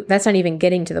 And that's not even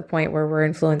getting to the point where we're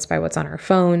influenced by what's on our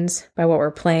phones, by what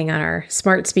we're playing on our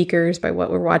smart speakers, by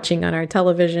what we're watching on our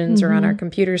televisions or on our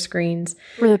computer screens.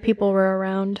 Or the people we're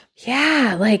around.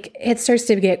 Yeah, like it starts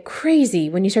to get crazy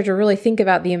when you start to really think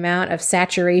about the amount of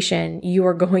saturation you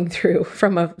are going through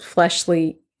from a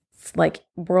fleshly, like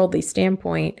worldly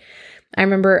standpoint. I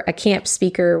remember a camp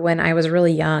speaker when I was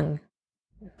really young.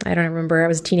 I don't remember, I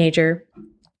was a teenager.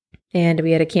 And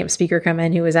we had a camp speaker come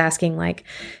in who was asking, like,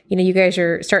 you guys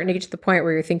are starting to get to the point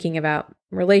where you're thinking about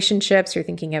relationships, you're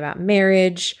thinking about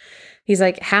marriage. He's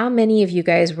like, how many of you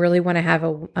guys really want to have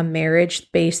a marriage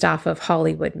based off of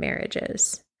Hollywood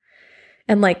marriages?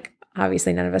 And like,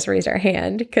 obviously none of us raised our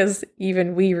hand because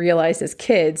even we realized as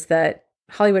kids that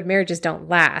Hollywood marriages don't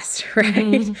last,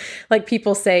 right? Like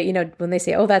people say, when they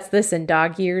say, oh, that's this in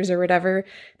dog years or whatever,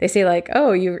 they say like,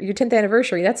 oh, your 10th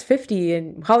anniversary, that's 50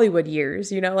 in Hollywood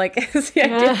years, like it's the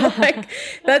idea, like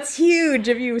that's huge.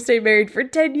 If you stay married for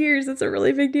 10 years, that's a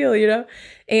really big deal,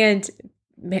 And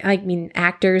I mean,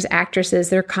 actors, actresses,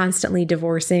 they're constantly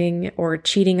divorcing or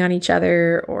cheating on each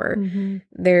other or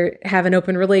they have an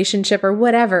open relationship or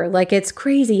whatever. Like it's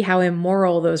crazy how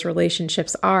immoral those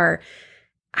relationships are.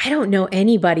 I don't know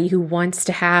anybody who wants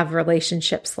to have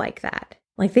relationships like that.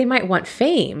 Like they might want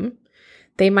fame.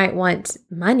 They might want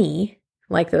money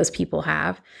like those people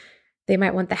have. They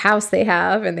might want the house they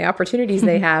have and the opportunities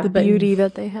they have. The beauty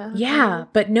that they have. Yeah,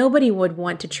 but nobody would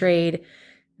want to trade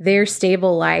their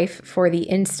stable life for the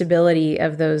instability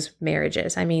of those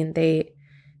marriages. I mean,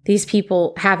 these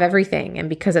people have everything. And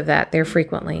because of that, they're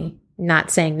frequently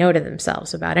not saying no to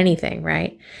themselves about anything,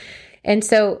 right? And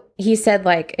so he said,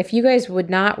 like, if you guys would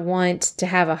not want to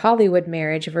have a Hollywood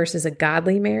marriage versus a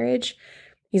godly marriage,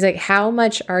 he's like, how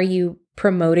much are you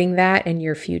promoting that in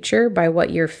your future by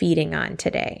what you're feeding on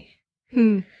today?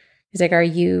 He's like, are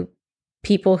you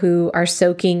people who are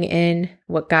soaking in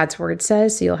what God's word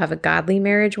says so you'll have a godly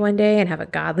marriage one day and have a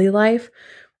godly life?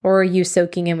 Or are you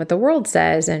soaking in what the world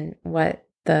says and what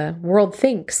the world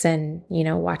thinks and,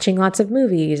 watching lots of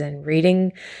movies and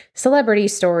reading celebrity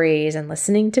stories and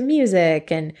listening to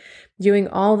music and doing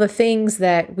all the things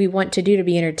that we want to do to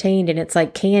be entertained. And it's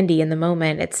like candy in the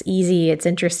moment. It's easy. It's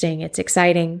interesting. It's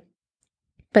exciting.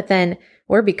 But then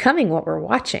we're becoming what we're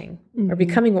watching. We're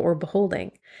becoming what we're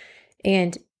beholding.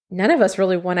 And none of us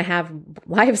really want to have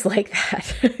lives like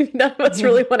that. None of us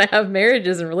really want to have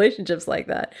marriages and relationships like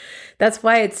that. That's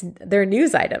why they're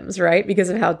news items, right? Because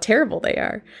of how terrible they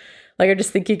are. Like I'm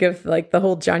just thinking of like the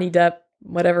whole Johnny Depp,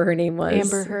 whatever her name was.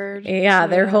 Amber Heard. Yeah,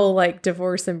 their whole like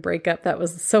divorce and breakup. That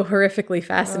was so horrifically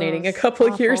fascinating a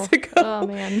couple of years ago. Oh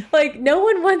man. Like no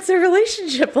one wants a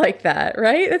relationship like that,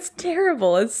 right? That's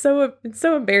terrible. It's so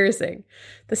embarrassing.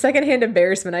 The secondhand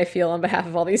embarrassment I feel on behalf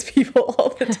of all these people all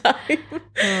the time.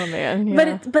 Oh man.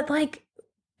 Yeah. But like,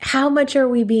 how much are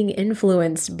we being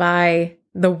influenced by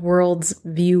the world's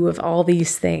view of all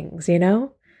these things,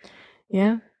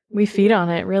 Yeah. We feed on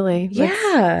it, really.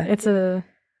 Yeah.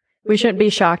 We shouldn't be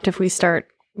shocked if we start,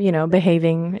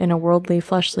 behaving in a worldly,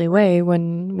 fleshly way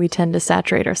when we tend to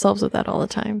saturate ourselves with that all the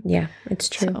time. Yeah, it's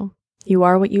true. So you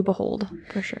are what you behold,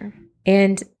 for sure.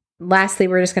 And lastly,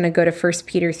 we're just going to go to 1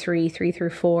 Peter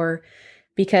 3:3-4,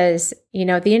 because,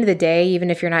 at the end of the day, even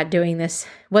if you're not doing this,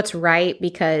 what's right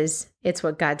because it's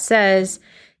what God says,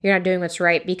 you're not doing what's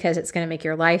right because it's going to make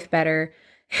your life better.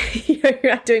 You're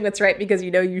not doing what's right because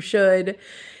you should.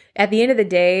 At the end of the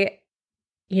day,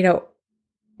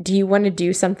 do you want to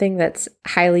do something that's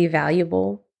highly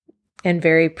valuable and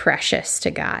very precious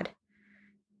to God?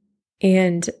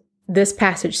 And this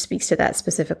passage speaks to that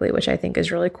specifically, which I think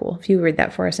is really cool. If you read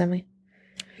that for us, Emily.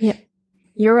 Yeah.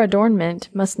 Your adornment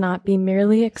must not be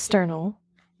merely external,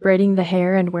 braiding the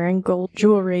hair and wearing gold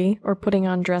jewelry or putting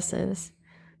on dresses,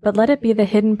 but let it be the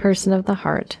hidden person of the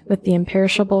heart with the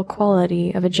imperishable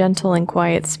quality of a gentle and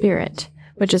quiet spirit,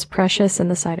 which is precious in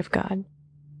the sight of God.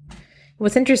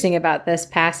 What's interesting about this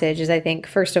passage is I think,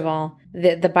 first of all,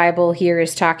 the Bible here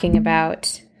is talking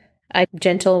about a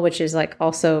gentle, which is like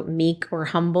also meek or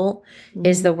humble,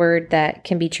 is the word that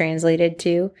can be translated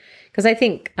to. Because I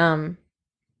think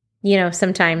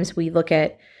sometimes we look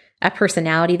at a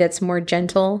personality that's more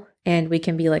gentle and we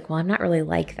can be like, well, I'm not really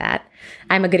like that.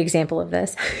 I'm a good example of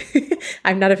this.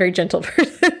 I'm not a very gentle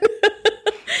person.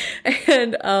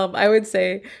 And I would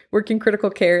say working critical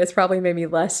care has probably made me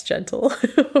less gentle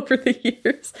over the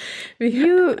years.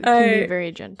 You can be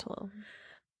very gentle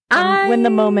when the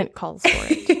moment calls for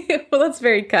it. Well, that's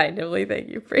very kind of me. Thank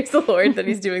you. Praise the Lord that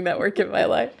he's doing that work in my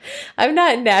life. I'm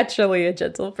not naturally a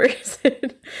gentle person.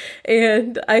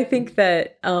 And I think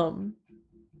that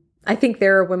I think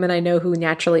there are women I know who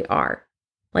naturally are.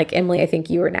 Like Emily, I think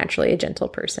you are naturally a gentle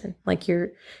person. Like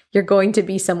you're going to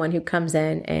be someone who comes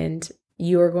in and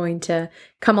you are going to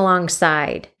come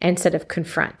alongside instead of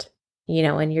confront,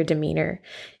 in your demeanor.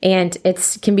 And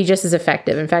it can be just as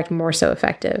effective. In fact, more so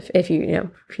effective if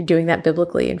if you're doing that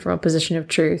biblically and from a position of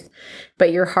truth.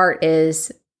 But your heart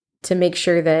is to make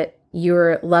sure that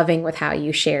you're loving with how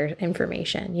you share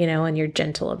information, and you're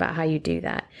gentle about how you do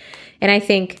that. And I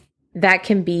think that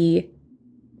can be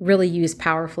really used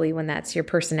powerfully when that's your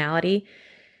personality.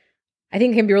 I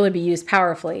think it can really be used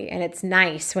powerfully, and it's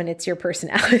nice when it's your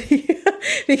personality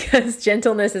because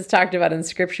gentleness is talked about in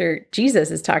Scripture.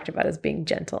 Jesus is talked about as being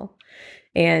gentle,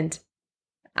 and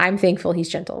I'm thankful he's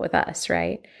gentle with us,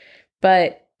 right?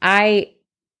 But I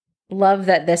love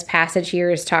that this passage here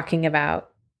is talking about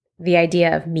the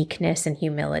idea of meekness and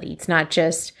humility. It's not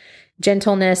just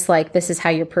gentleness like this is how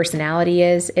your personality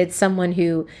is. It's someone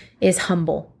who is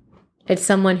humble. It's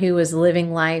someone who is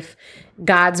living life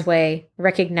God's way,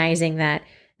 recognizing that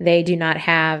they do not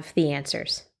have the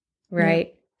answers,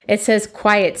 right? Yeah. It says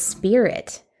quiet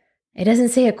spirit. It doesn't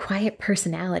say a quiet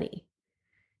personality.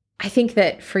 I think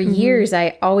that for years,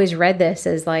 I always read this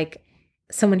as like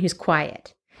someone who's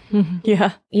quiet.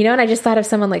 Yeah. And I just thought of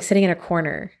someone like sitting in a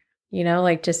corner,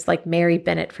 like just like Mary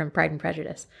Bennett from Pride and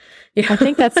Prejudice. I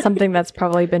think that's something that's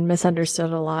probably been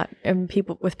misunderstood a lot. And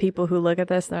people who look at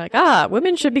this, they're like,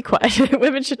 women should be quiet.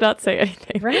 Women should not say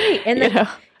anything. Right. And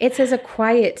it says a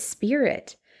quiet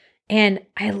spirit. And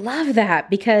I love that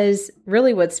because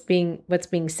really what's being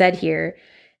said here,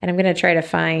 and I'm going to try to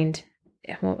find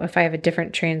if I have a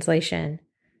different translation.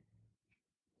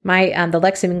 The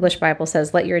Lexham English Bible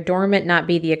says, let your adornment not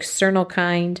be the external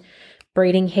kind,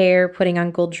 braiding hair, putting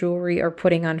on gold jewelry, or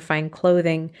putting on fine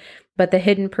clothing, but the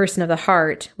hidden person of the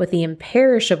heart with the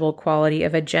imperishable quality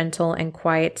of a gentle and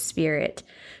quiet spirit,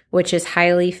 which is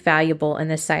highly valuable in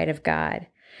the sight of God.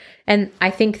 And I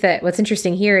think that what's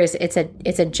interesting here is it's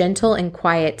a gentle and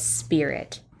quiet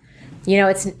spirit.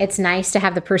 It's nice to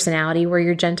have the personality where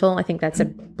you're gentle. I think that's a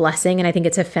blessing, and I think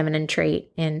it's a feminine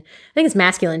trait, and I think it's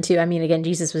masculine too. I mean, again,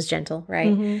 Jesus was gentle,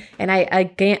 right? Mm-hmm.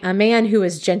 And a man who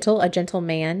is gentle, a gentle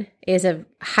man, is a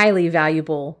highly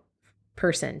valuable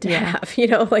person to have.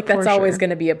 That's always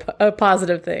going to be a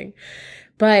positive thing.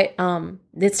 But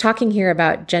it's talking here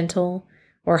about gentle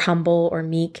or humble or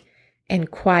meek and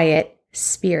quiet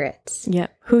spirits. Yeah,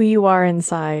 who you are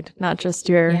inside, not just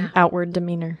your outward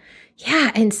demeanor.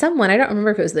 Yeah, and I don't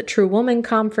remember if it was the True Woman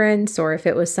Conference or if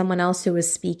it was someone else who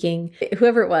was speaking,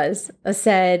 whoever it was,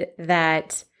 said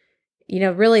that,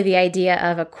 really the idea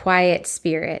of a quiet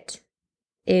spirit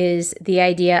is the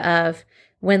idea of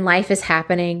when life is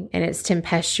happening and it's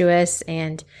tempestuous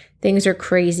and things are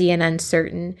crazy and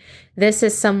uncertain. This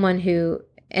is someone who,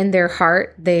 in their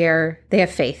heart, they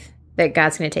have faith that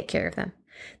God's going to take care of them.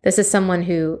 This is someone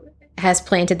who has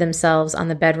planted themselves on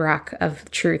the bedrock of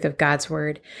truth of God's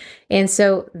word. And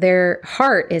so their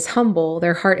heart is humble,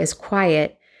 their heart is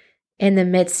quiet in the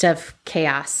midst of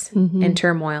chaos and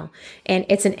turmoil. And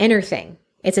it's an inner thing.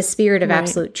 It's a spirit of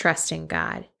absolute trust in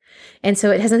God. And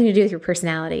so it has nothing to do with your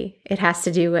personality. It has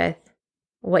to do with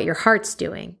what your heart's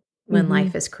doing when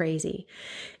life is crazy.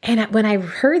 And when I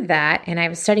heard that and I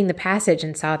was studying the passage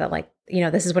and saw that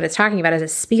this is what it's talking about as a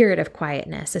spirit of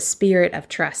quietness, a spirit of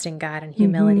trust in God and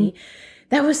humility.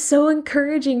 That was so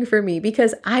encouraging for me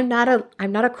because I'm not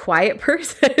a quiet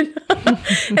person.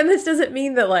 And this doesn't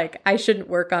mean that I shouldn't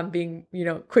work on being,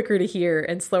 quicker to hear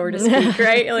and slower to speak,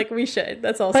 right? We should.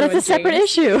 That's also But it's a separate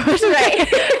issue.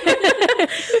 Right.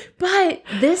 But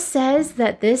this says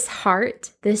that this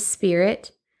heart, this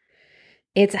spirit,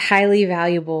 it's highly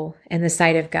valuable in the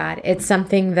sight of God. It's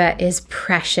something that is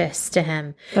precious to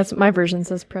him. That's my version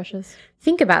says precious.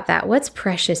 Think about that. What's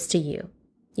precious to you?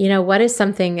 What is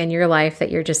something in your life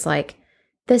that you're just like,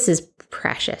 this is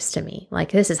precious to me.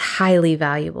 This is highly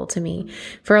valuable to me.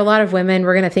 For a lot of women,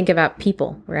 we're going to think about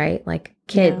people, right? Like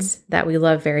kids that we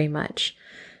love very much.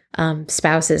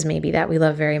 Spouses maybe that we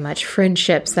love very much.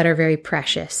 Friendships that are very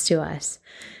precious to us.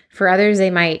 For others, they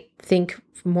might think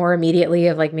more immediately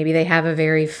of maybe they have a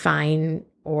very fine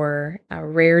or a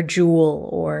rare jewel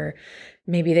or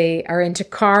maybe they are into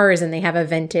cars and they have a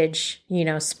vintage,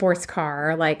 sports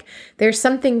car, or like there's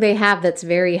something they have that's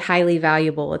very highly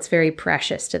valuable. It's very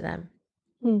precious to them.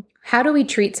 How do we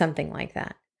treat something like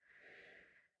that?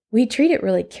 We treat it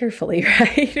really carefully,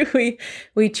 right?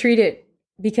 We treat it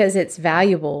because it's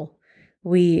valuable.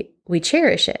 We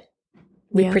cherish it.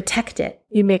 We protect it.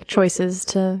 You make choices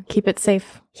to keep it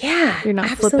safe. Yeah, you're not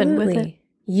flipping with it.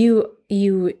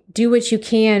 You do what you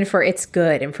can for its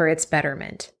good and for its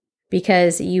betterment,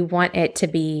 because you want it to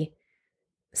be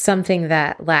something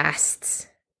that lasts.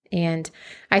 And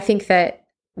I think that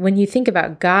when you think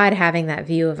about God having that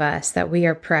view of us, that we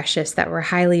are precious, that we're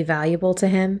highly valuable to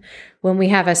him, when we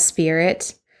have a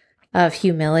spirit of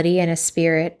humility and a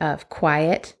spirit of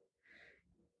quiet,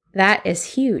 that is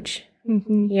huge.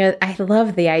 I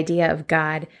love the idea of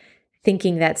God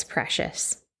thinking that's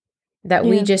precious, that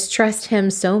we just trust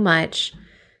him so much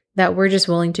that we're just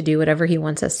willing to do whatever he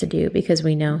wants us to do because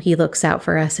we know he looks out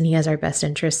for us and he has our best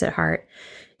interests at heart.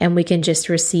 And we can just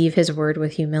receive his word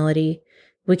with humility.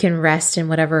 We can rest in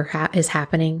whatever is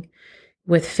happening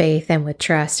with faith and with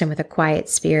trust and with a quiet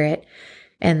spirit.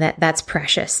 And that's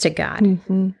precious to God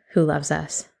who loves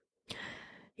us.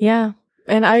 Yeah.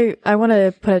 And I want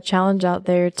to put a challenge out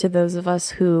there to those of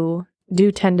us who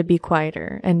do tend to be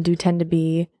quieter and do tend to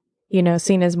be,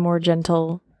 seen as more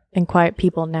gentle and quiet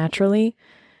people naturally.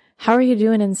 How are you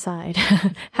doing inside?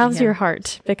 How's your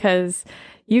heart? Because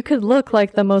you could look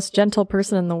like the most gentle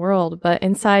person in the world, but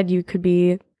inside you could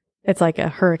be, it's like a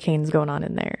hurricane's going on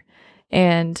in there.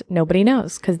 And nobody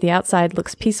knows because the outside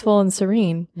looks peaceful and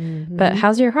serene. But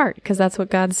how's your heart? Because that's what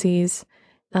God sees.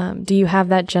 Do you have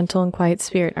that gentle and quiet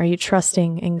spirit? Are you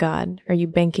trusting in God? Are you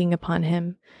banking upon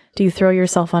him? Do you throw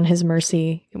yourself on his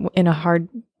mercy in a hard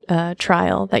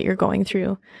trial that you're going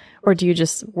through? Or do you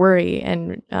just worry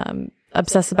and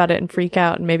obsess about it and freak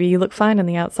out? And maybe you look fine on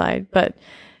the outside, but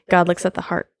God looks at the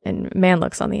heart and man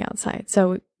looks on the outside.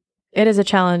 So it is a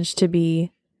challenge to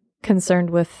be concerned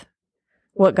with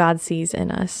what God sees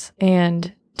in us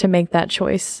and to make that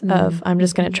choice of, I'm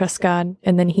just going to trust God.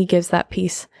 And then he gives that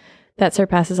peace that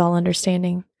surpasses all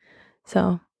understanding.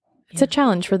 So it's a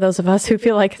challenge for those of us who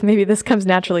feel like maybe this comes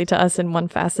naturally to us in one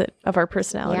facet of our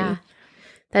personality. Yeah,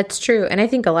 that's true. And I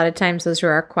think a lot of times those who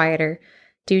are quieter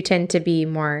do tend to be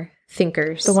more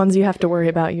thinkers. The ones you have to worry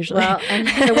about usually. Well, and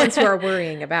the ones who are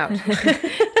worrying about.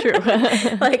 True.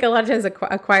 Like a lot of times a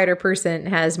quieter person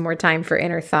has more time for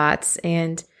inner thoughts,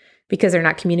 and because they're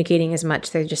not communicating as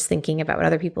much, they're just thinking about what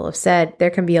other people have said. There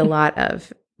can be a lot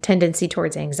of tendency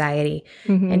towards anxiety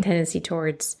and tendency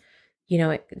towards,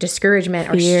 discouragement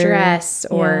or stress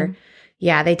or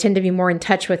they tend to be more in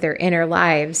touch with their inner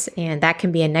lives. And that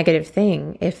can be a negative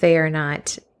thing if they are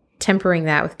not tempering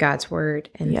that with God's word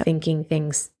and thinking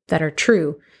things that are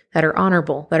true, that are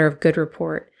honorable, that are of good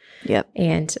report.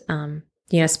 And,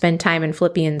 spend time in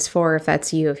Philippians 4 if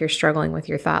that's you, if you're struggling with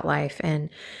your thought life.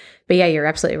 But yeah, you're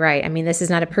absolutely right. I mean, this is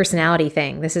not a personality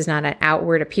thing. This is not an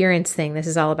outward appearance thing. This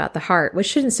is all about the heart, which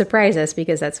shouldn't surprise us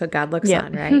because that's what God looks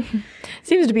on, right?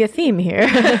 Seems to be a theme here.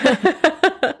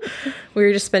 We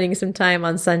were just spending some time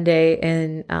on Sunday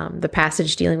in the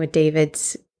passage dealing with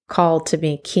David's call to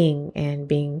be king and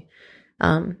being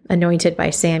anointed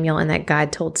by Samuel, and that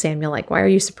God told Samuel, like, why are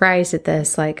you surprised at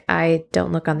this? Like, I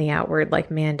don't look on the outward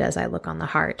like man does. I look on the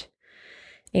heart.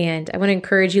 And I want to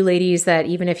encourage you ladies that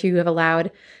even if you have a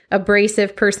loud,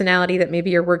 abrasive personality that maybe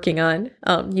you're working on,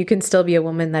 you can still be a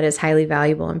woman that is highly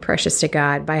valuable and precious to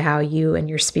God by how you and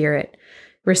your spirit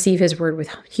receive his word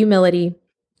with humility,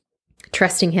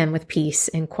 trusting him with peace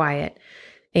and quiet,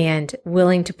 and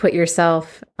willing to put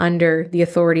yourself under the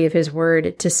authority of his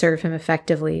word to serve him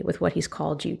effectively with what he's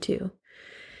called you to.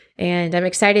 And I'm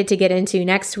excited to get into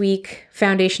next week,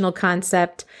 foundational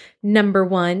concept number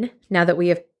 1, now that we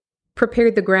have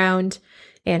prepared the ground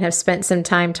and have spent some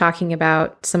time talking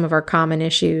about some of our common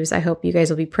issues. I hope you guys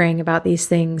will be praying about these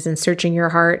things and searching your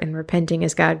heart and repenting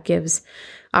as God gives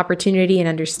opportunity and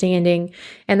understanding,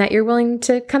 and that you're willing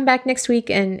to come back next week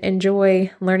and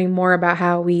enjoy learning more about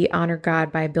how we honor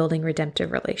God by building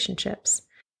redemptive relationships.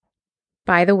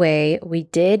 By the way, we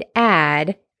did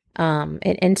add an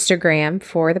Instagram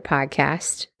for the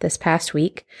podcast this past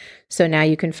week. So now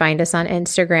you can find us on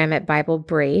Instagram at Bible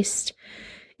Braced.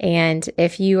 And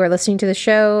if you are listening to the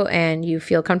show and you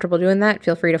feel comfortable doing that,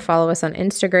 feel free to follow us on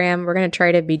Instagram. We're going to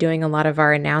try to be doing a lot of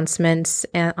our announcements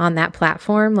on that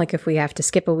platform, like if we have to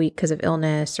skip a week because of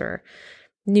illness or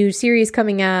new series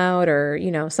coming out or,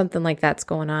 something like that's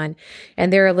going on.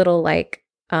 And there are little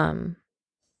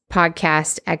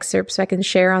podcast excerpts I can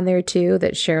share on there too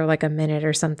that share like a minute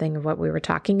or something of what we were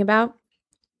talking about.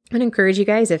 and encourage you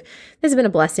guys, if this has been a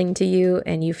blessing to you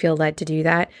and you feel led to do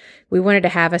that, we wanted to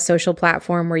have a social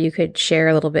platform where you could share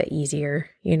a little bit easier,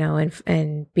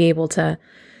 and be able to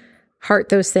heart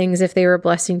those things if they were a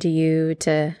blessing to you,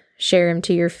 to share them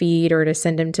to your feed or to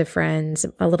send them to friends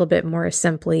a little bit more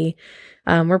simply.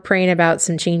 We're praying about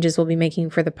some changes we'll be making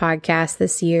for the podcast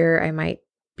this year. I might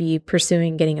be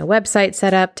pursuing getting a website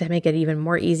set up to make it even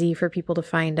more easy for people to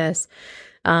find us.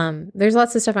 There's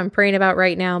lots of stuff I'm praying about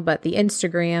right now, but the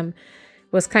Instagram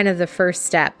was kind of the first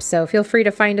step. So feel free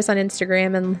to find us on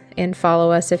Instagram and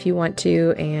follow us if you want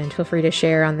to, and feel free to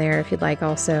share on there if you'd like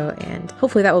also. And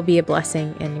hopefully that will be a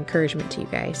blessing and encouragement to you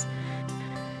guys.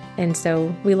 And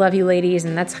so we love you, ladies.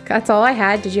 And that's all I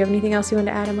had. Did you have anything else you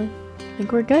wanted to add, Emily? I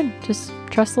think we're good. Just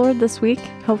trust the Lord this week.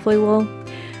 Hopefully we'll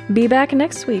be back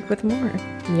next week with more.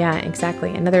 Yeah,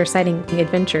 exactly. Another exciting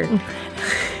adventure.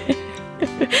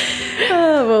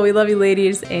 Oh, well, we love you,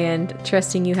 ladies, and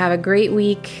trusting you have a great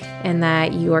week and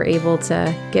that you are able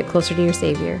to get closer to your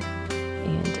Savior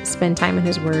and spend time in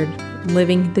His Word,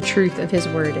 living the truth of His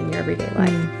Word in your everyday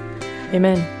life.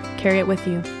 Amen. Carry it with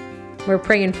you. We're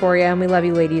praying for you, and we love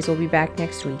you, ladies. We'll be back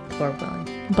next week, Lord willing.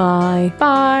 Bye.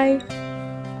 Bye.